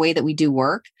changing the way that we do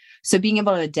work. So being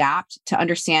able to adapt to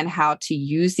understand how to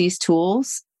use these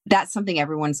tools, that's something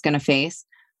everyone's going to face.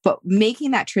 But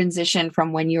making that transition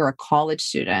from when you're a college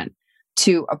student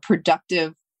to a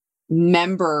productive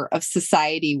member of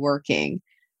society working,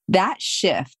 that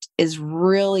shift is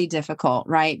really difficult,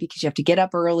 right? Because you have to get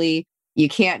up early. You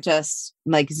can't just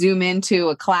like zoom into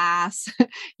a class.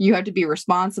 You have to be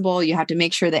responsible. You have to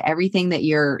make sure that everything that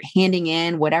you're handing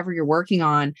in, whatever you're working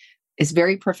on, is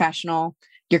very professional.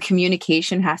 Your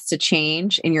communication has to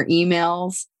change in your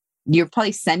emails. You're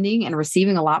probably sending and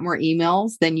receiving a lot more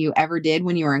emails than you ever did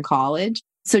when you were in college.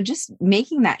 So just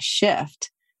making that shift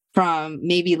from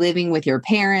maybe living with your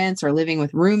parents or living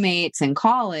with roommates in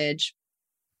college,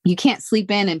 you can't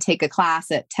sleep in and take a class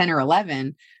at 10 or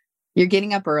 11. You're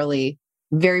getting up early,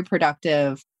 very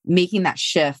productive, making that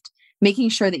shift, making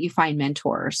sure that you find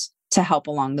mentors to help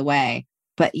along the way.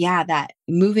 But yeah, that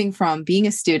moving from being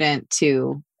a student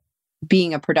to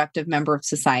being a productive member of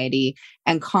society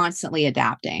and constantly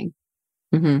adapting.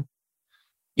 Mm-hmm.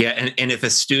 Yeah. And if a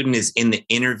student is in the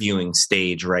interviewing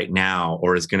stage right now,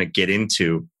 or is going to get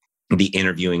into the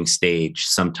interviewing stage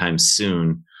sometime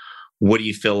soon, what do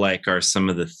you feel like are some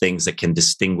of the things that can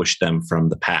distinguish them from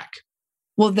the pack?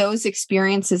 Well, those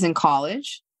experiences in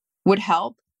college would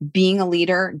help, being a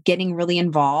leader, getting really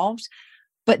involved,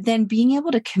 but then being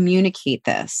able to communicate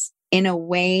this in a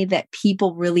way that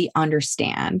people really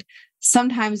understand.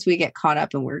 Sometimes we get caught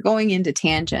up and we're going into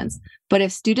tangents, but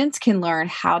if students can learn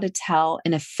how to tell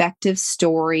an effective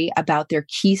story about their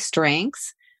key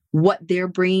strengths, what they're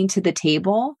bringing to the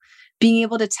table, being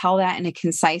able to tell that in a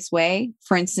concise way,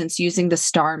 for instance, using the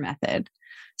STAR method.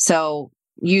 So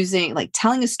using like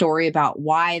telling a story about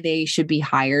why they should be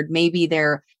hired. Maybe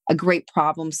they're a great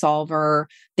problem solver,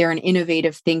 they're an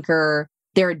innovative thinker,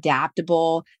 they're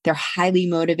adaptable, they're highly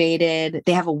motivated,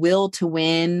 they have a will to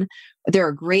win, they're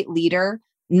a great leader.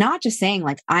 Not just saying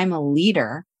like, I'm a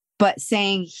leader, but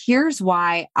saying, here's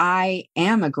why I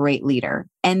am a great leader.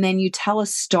 And then you tell a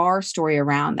STAR story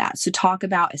around that. So talk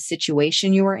about a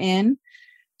situation you were in,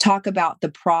 talk about the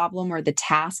problem or the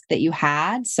task that you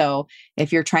had. So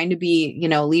if you're trying to be,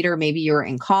 leader, maybe you were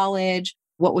in college,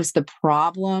 what was the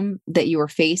problem that you were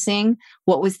facing?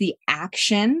 What was the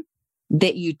action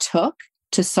that you took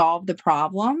to solve the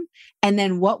problem? And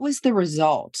then what was the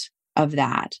result of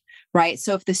that, right?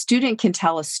 So if the student can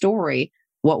tell a story,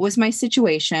 what was my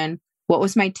situation? What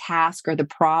was my task or the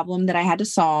problem that I had to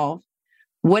solve?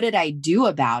 What did I do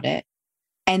about it?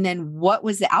 And then what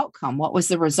was the outcome? What was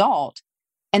the result?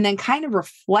 And then kind of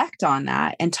reflect on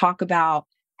that and talk about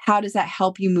how does that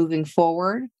help you moving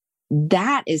forward?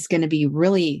 That is going to be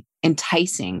really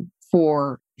enticing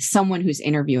for someone who's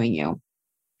interviewing you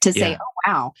to say, oh,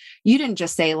 wow, you didn't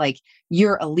just say like,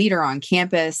 you're a leader on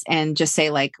campus and just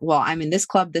say like, well, I'm in this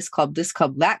club, this club, this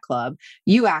club, that club.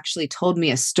 You actually told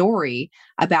me a story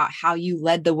about how you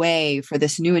led the way for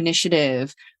this new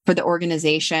initiative for the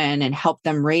organization and helped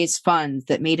them raise funds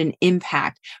that made an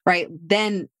impact, right?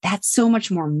 Then that's so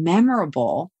much more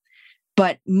memorable.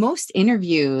 But most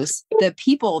interviews, the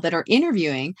people that are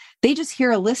interviewing, they just hear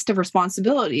a list of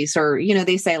responsibilities or,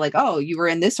 they say like, oh, you were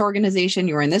in this organization,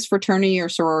 you were in this fraternity or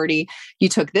sorority, you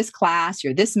took this class,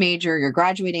 you're this major, you're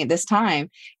graduating at this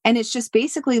time. And it's just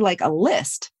basically like a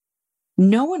list.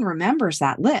 No one remembers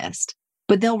that list,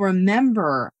 but they'll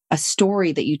remember a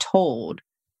story that you told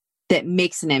that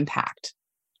makes an impact,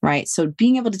 right? So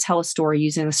being able to tell a story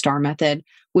using the STAR method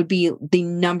would be the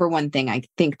number one thing I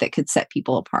think that could set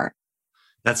people apart.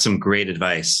 That's some great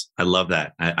advice. I love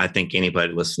that. I think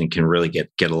anybody listening can really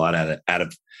get a lot out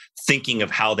of thinking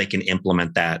of how they can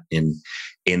implement that in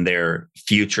their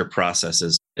future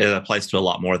processes. It applies to a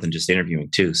lot more than just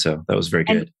interviewing too. So that was very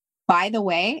good. And by the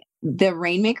way, the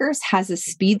Rainmakers has a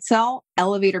speed cell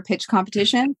elevator pitch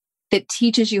competition that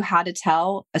teaches you how to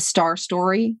tell a STAR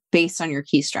story based on your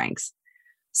key strengths.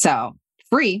 So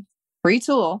free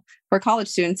tool for college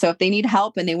students. So if they need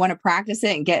help and they want to practice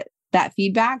it and get that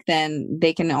feedback, then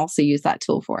they can also use that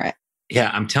tool for it. Yeah,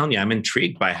 I'm telling you, I'm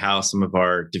intrigued by how some of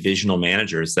our divisional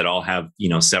managers that all have,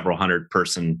 several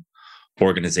 100-person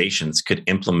organizations could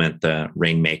implement the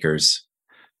Rainmakers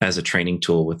as a training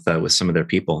tool with some of their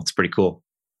people. It's pretty cool.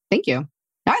 Thank you.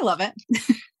 I love it.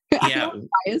 Yeah. I'm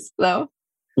biased, though.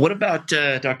 What about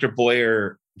Dr.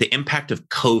 Boyer, the impact of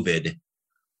COVID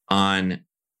on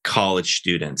college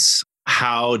students?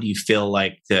 How do you feel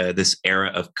like this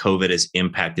era of COVID has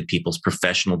impacted people's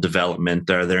professional development?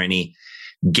 Are there any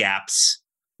gaps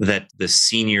that the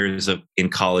seniors in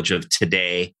college of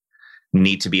today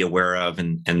need to be aware of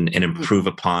and improve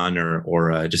upon,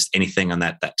 or just anything on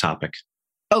that topic?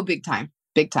 Oh, big time.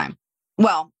 Big time.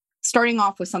 Well, starting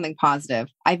off with something positive,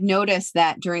 I've noticed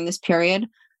that during this period,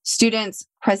 students'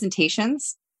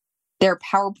 presentations, their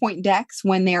PowerPoint decks,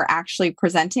 when they're actually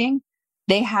presenting,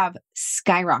 they have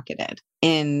skyrocketed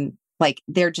in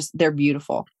they're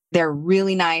beautiful. They're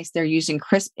really nice. They're using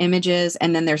crisp images.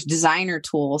 And then there's designer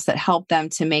tools that help them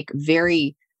to make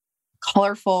very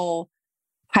colorful,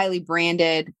 highly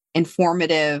branded,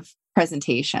 informative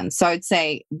presentations. So I'd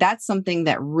say that's something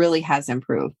that really has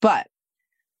improved, but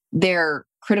their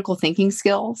critical thinking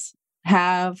skills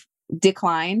have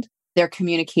declined. Their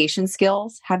communication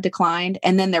skills have declined,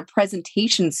 and then their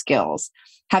presentation skills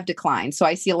have declined. So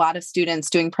I see a lot of students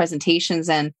doing presentations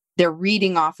and they're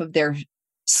reading off of their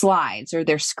slides or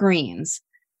their screens.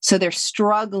 So they're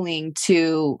struggling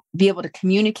to be able to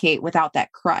communicate without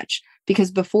that crutch,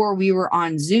 because before we were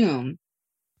on Zoom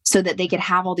so that they could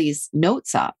have all these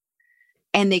notes up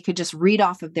and they could just read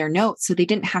off of their notes. So they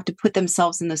didn't have to put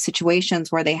themselves in those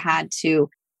situations where they had to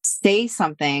say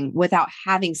something without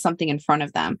having something in front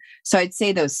of them. So I'd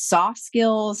say those soft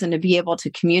skills and to be able to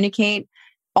communicate.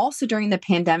 Also during the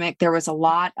pandemic, there was a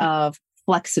lot of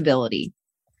flexibility.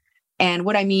 And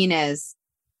what I mean is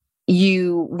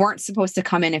you weren't supposed to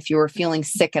come in if you were feeling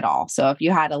sick at all. So if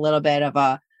you had a little bit of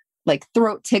a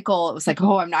throat tickle, it was like,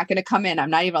 oh, I'm not going to come in. I'm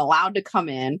not even allowed to come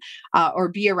in or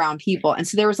be around people. And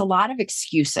so there was a lot of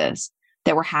excuses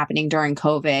that were happening during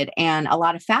COVID. And a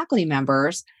lot of faculty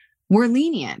members were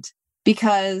lenient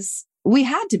because we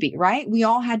had to be, right? We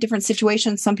all had different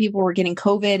situations. Some people were getting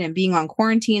COVID and being on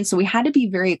quarantine. So we had to be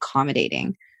very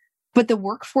accommodating. But the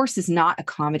workforce is not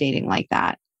accommodating like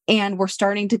that. And we're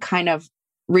starting to kind of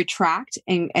retract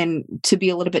and to be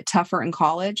a little bit tougher in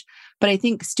college. But I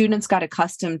think students got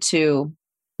accustomed to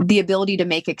the ability to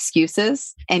make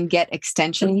excuses and get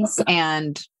extensions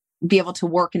and be able to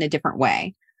work in a different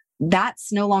way.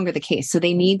 That's no longer the case. So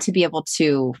they need to be able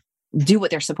to do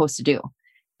what they're supposed to do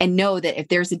and know that if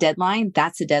there's a deadline,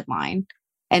 that's a deadline,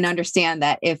 and understand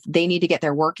that if they need to get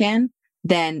their work in,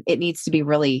 then it needs to be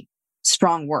really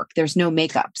strong work. There's no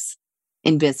makeups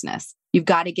in business. You've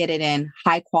got to get it in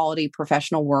high quality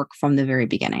professional work from the very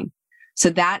beginning. So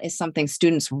that is something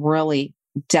students really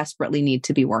desperately need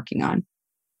to be working on.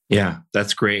 Yeah,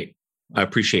 that's great. I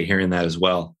appreciate hearing that as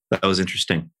well. That was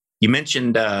interesting. You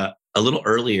mentioned a little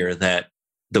earlier that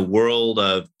the world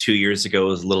of 2 years ago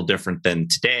is a little different than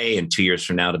today, and 2 years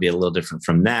from now to be a little different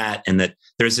from that. And that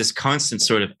there's this constant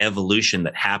sort of evolution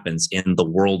that happens in the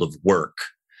world of work.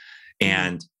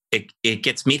 And it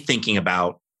gets me thinking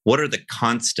about what are the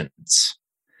constants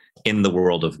in the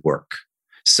world of work.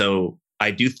 So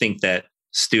I do think that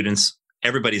students,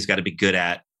 everybody's got to be good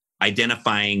at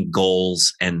identifying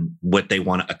goals and what they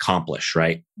want to accomplish,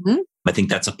 right? Mm-hmm. I think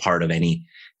that's a part of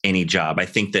any job. I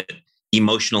think that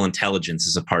emotional intelligence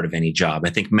is a part of any job. I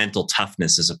think mental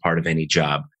toughness is a part of any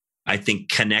job. I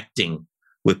think connecting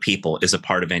with people is a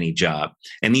part of any job.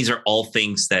 And these are all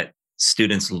things that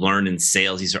students learn in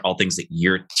sales. These are all things that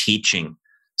you're teaching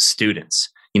students.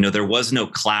 You know, there was no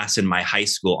class in my high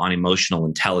school on emotional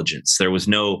intelligence. There was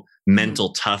no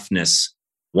mental toughness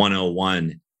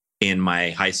 101 in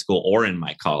my high school or in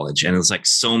my college. And it's like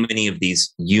so many of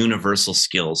these universal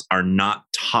skills are not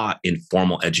taught in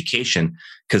formal education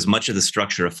because much of the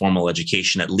structure of formal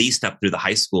education, at least up through the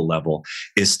high school level,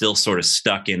 is still sort of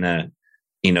stuck in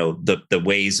the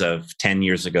ways of 10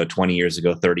 years ago, 20 years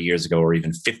ago, 30 years ago, or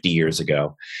even 50 years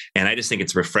ago. And I just think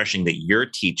it's refreshing that you're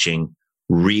teaching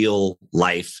real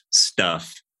life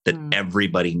stuff that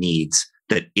everybody needs,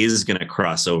 that is going to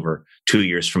cross over 2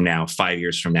 years from now, 5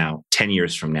 years from now, 10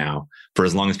 years from now. For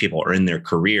as long as people are in their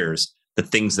careers, the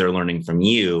things they're learning from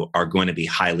you are going to be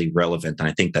highly relevant. And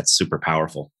I think that's super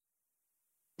powerful.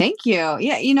 Thank you.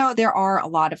 Yeah, there are a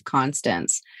lot of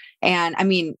constants. And I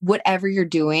mean, whatever you're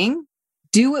doing,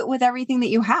 do it with everything that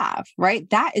you have, right?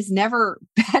 That is never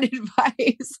bad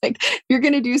advice. Like, if you're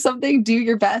going to do something, do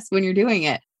your best when you're doing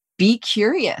it. Be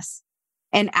curious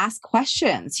and ask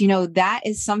questions. That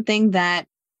is something that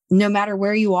no matter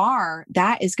where you are,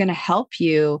 that is going to help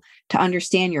you to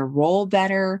understand your role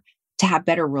better, to have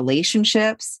better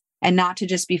relationships, and not to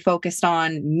just be focused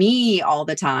on me all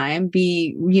the time.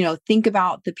 Think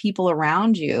about the people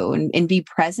around you and be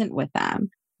present with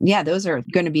them. Yeah, those are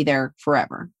going to be there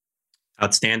forever.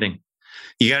 Outstanding.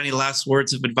 You got any last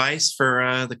words of advice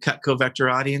for the Cutco Vector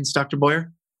audience, Dr.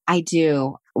 Boyer? I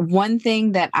do. One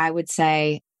thing that I would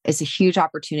say is a huge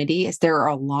opportunity is there are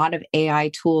a lot of AI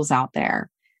tools out there.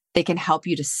 They can help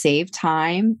you to save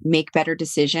time, make better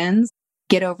decisions,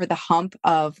 get over the hump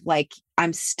of like,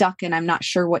 I'm stuck and I'm not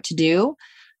sure what to do.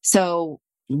 So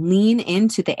lean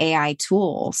into the AI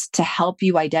tools to help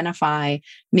you identify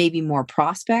maybe more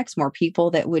prospects, more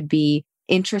people that would be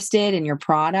interested in your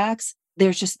products.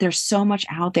 There's so much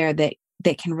out there that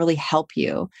can really help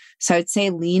you. So I'd say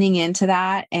leaning into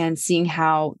that and seeing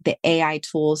how the AI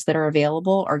tools that are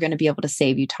available are going to be able to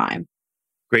save you time.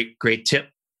 Great tip.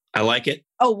 I like it.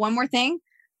 Oh, one more thing.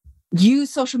 Use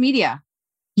social media.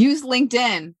 Use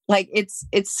LinkedIn. Like it's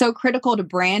so critical to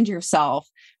brand yourself,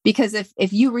 because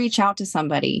if you reach out to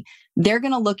somebody, they're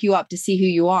going to look you up to see who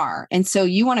you are. And so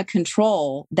you want to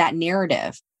control that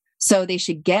narrative. So they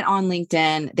should get on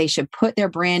LinkedIn. They should put their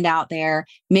brand out there,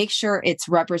 make sure it's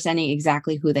representing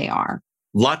exactly who they are.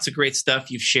 Lots of great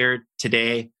stuff you've shared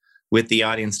today with the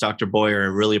audience, Dr. Boyer. I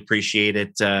really appreciate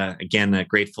it. Again,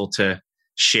 grateful to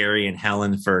Sherry and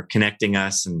Helen for connecting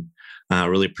us, and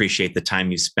really appreciate the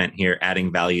time you spent here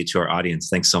adding value to our audience.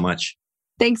 Thanks so much.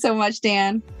 Thanks so much,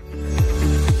 Dan.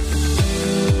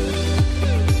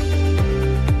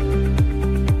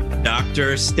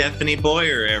 Dr. Stefanie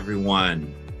Boyer,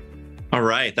 everyone. All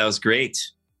right, that was great.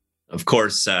 Of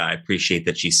course, I appreciate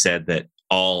that she said that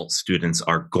all students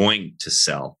are going to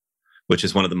sell, which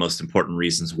is one of the most important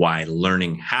reasons why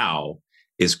learning how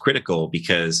is critical,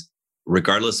 because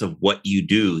regardless of what you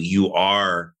do, you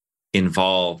are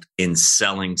involved in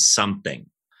selling something,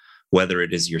 whether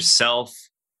it is yourself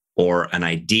or an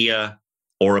idea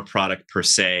or a product per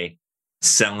se.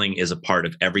 Selling is a part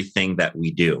of everything that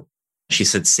we do. She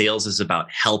said sales is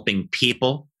about helping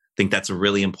people. I think that's a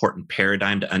really important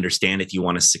paradigm to understand if you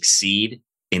want to succeed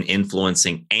in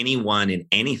influencing anyone in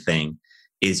anything,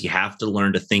 is you have to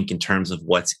learn to think in terms of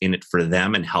what's in it for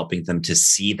them and helping them to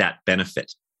see that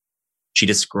benefit. She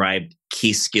described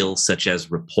key skills such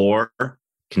as rapport,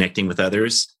 connecting with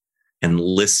others, and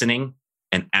listening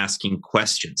and asking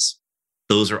questions.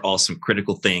 Those are all some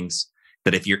critical things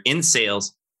that if you're in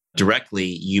sales directly,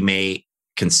 you may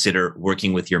consider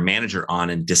working with your manager on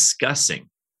and discussing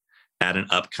at an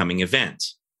upcoming event.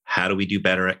 How do we do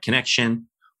better at connection?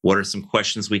 What are some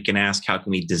questions we can ask? How can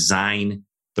we design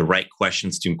the right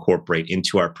questions to incorporate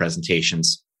into our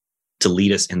presentations to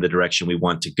lead us in the direction we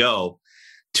want to go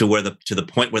to the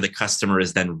point where the customer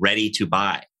is then ready to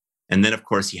buy? And then, of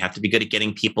course, you have to be good at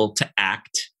getting people to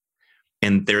act.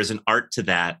 And there's an art to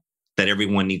that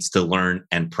everyone needs to learn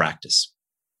and practice.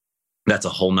 That's a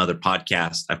whole nother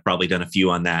podcast. I've probably done a few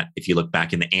on that. If you look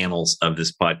back in the annals of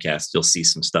this podcast, you'll see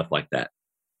some stuff like that.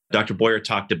 Dr. Boyer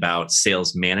talked about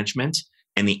sales management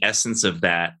and the essence of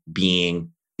that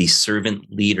being the servant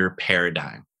leader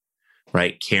paradigm,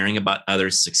 right? Caring about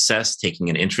others' success, taking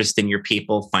an interest in your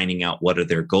people, finding out what are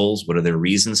their goals, what are their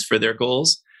reasons for their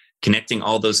goals, connecting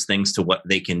all those things to what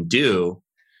they can do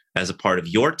as a part of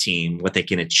your team, what they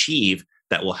can achieve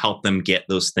that will help them get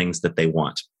those things that they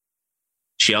want.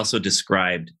 She also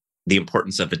described the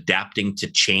importance of adapting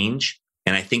to change.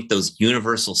 And I think those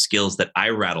universal skills that I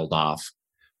rattled off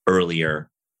earlier,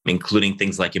 including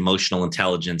things like emotional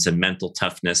intelligence and mental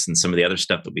toughness and some of the other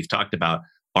stuff that we've talked about,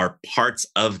 are parts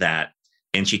of that.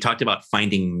 And she talked about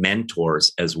finding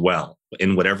mentors as well.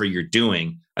 In whatever you're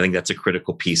doing, I think that's a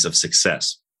critical piece of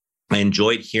success. I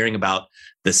enjoyed hearing about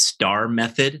the STAR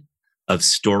method of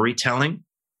storytelling.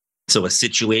 So a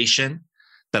situation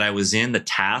that I was in, the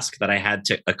task that I had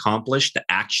to accomplish, the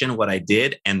action, what I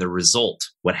did, and the result,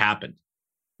 what happened.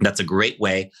 That's a great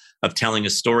way of telling a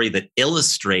story that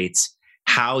illustrates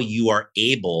how you are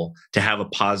able to have a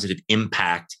positive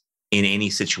impact in any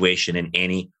situation, in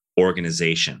any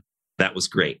organization. That was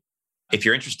great. If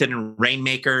you're interested in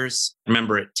Rainmakers,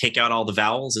 remember, take out all the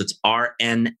vowels. It's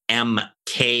rnmkrs.org.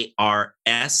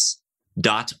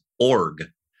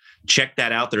 Check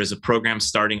that out. There is a program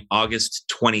starting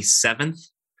August 27th,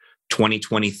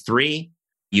 2023.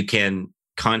 You can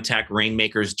contact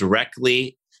Rainmakers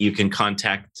directly. You can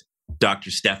contact Dr.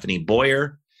 Stefanie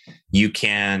Boyer. You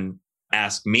can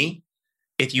ask me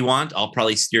if you want. I'll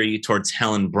probably steer you towards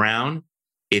Helen Brown.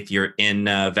 If you're in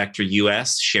Vector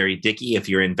US, Sherry Dickey. If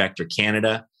you're in Vector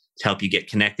Canada, to help you get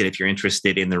connected if you're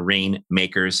interested in the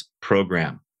Rainmakers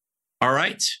program. All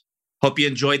right. Hope you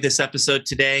enjoyed this episode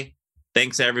today.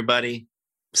 Thanks, everybody.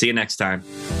 See you next time.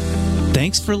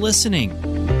 Thanks for listening.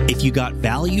 If you got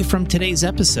value from today's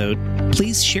episode,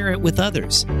 please share it with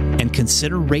others and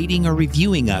consider rating or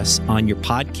reviewing us on your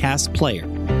podcast player.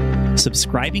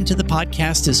 Subscribing to the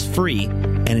podcast is free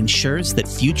and ensures that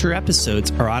future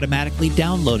episodes are automatically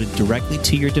downloaded directly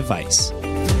to your device.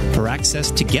 For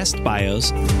access to guest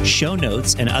bios, show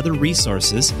notes, and other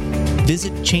resources,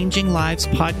 visit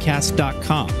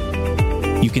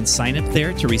changinglivespodcast.com. You can sign up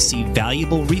there to receive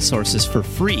valuable resources for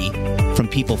free from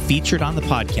people featured on the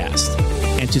podcast.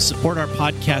 And to support our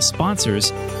podcast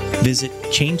sponsors, visit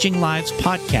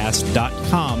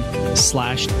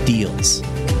changinglivespodcast.com/deals.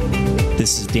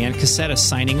 This is Dan Cassetta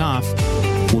signing off.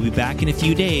 We'll be back in a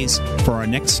few days for our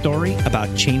next story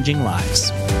about changing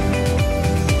lives.